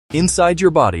Inside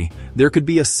your body, there could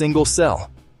be a single cell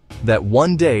that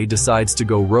one day decides to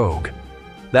go rogue.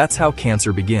 That's how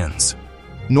cancer begins.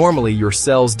 Normally, your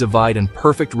cells divide in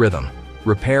perfect rhythm,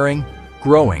 repairing,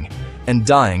 growing, and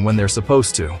dying when they're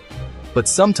supposed to. But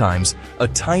sometimes, a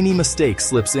tiny mistake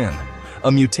slips in,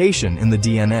 a mutation in the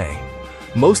DNA.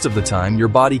 Most of the time, your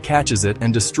body catches it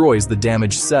and destroys the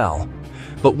damaged cell.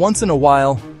 But once in a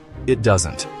while, it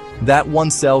doesn't. That one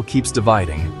cell keeps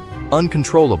dividing,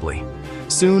 uncontrollably.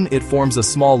 Soon, it forms a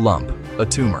small lump, a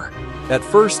tumor. At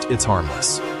first, it's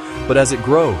harmless. But as it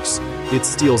grows, it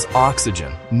steals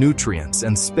oxygen, nutrients,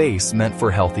 and space meant for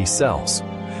healthy cells.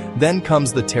 Then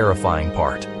comes the terrifying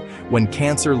part, when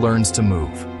cancer learns to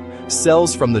move.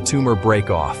 Cells from the tumor break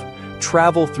off,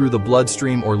 travel through the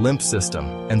bloodstream or lymph system,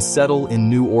 and settle in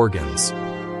new organs.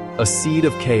 A seed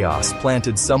of chaos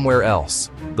planted somewhere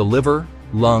else, the liver,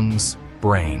 lungs,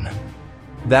 brain.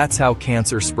 That's how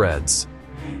cancer spreads.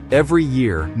 Every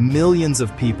year, millions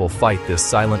of people fight this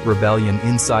silent rebellion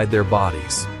inside their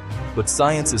bodies. But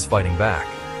science is fighting back,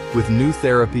 with new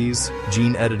therapies,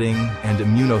 gene editing, and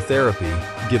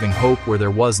immunotherapy giving hope where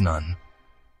there was none.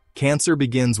 Cancer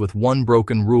begins with one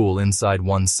broken rule inside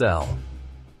one cell.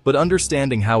 But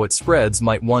understanding how it spreads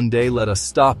might one day let us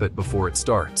stop it before it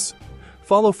starts.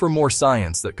 Follow for more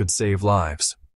science that could save lives.